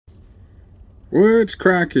What's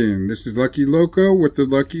cracking? This is Lucky Loco with the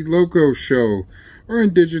Lucky Loco Show, or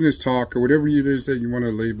Indigenous Talk, or whatever it is that you want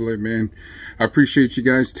to label it, man. I appreciate you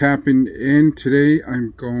guys tapping in. Today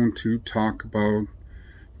I'm going to talk about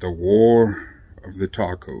the War of the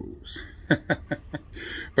Tacos.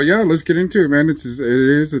 But yeah, let's get into it, man. It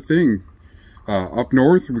is a thing. Up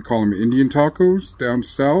north, we call them Indian tacos. Down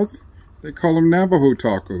south, they call them Navajo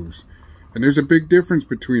tacos. And there's a big difference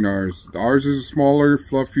between ours. Ours is smaller,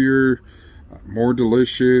 fluffier, more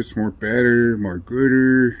delicious, more better, more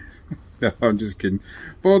gooder. No, I'm just kidding.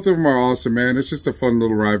 Both of them are awesome, man. It's just a fun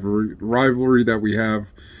little rivalry that we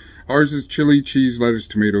have. Ours is chili, cheese, lettuce,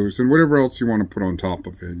 tomatoes, and whatever else you want to put on top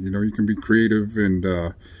of it. You know, you can be creative. And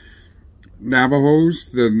the Navajo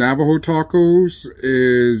tacos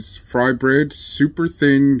is fried bread, super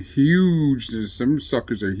thin, huge. Some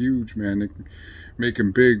suckers are huge, man. They can make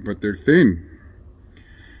them big, but they're thin.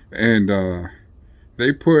 And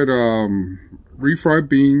they put refried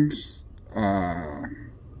beans,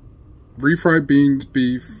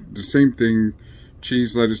 beef, the same thing,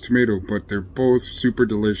 cheese, lettuce, tomato, but they're both super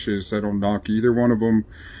delicious. I don't knock either one of them.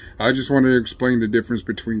 I just wanted to explain the difference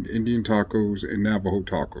between Indian tacos and Navajo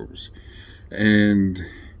tacos. And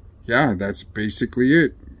yeah, that's basically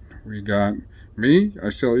it. We got me, I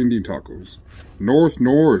sell Indian tacos. North.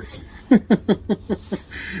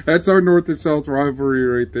 That's our north and south rivalry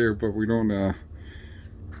right there, but we don't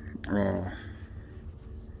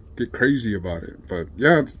get crazy about it. But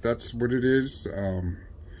yeah, that's what it is.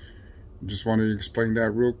 Just wanted to explain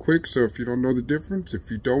that real quick. So if you don't know the difference,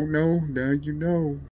 if you don't know, now you know.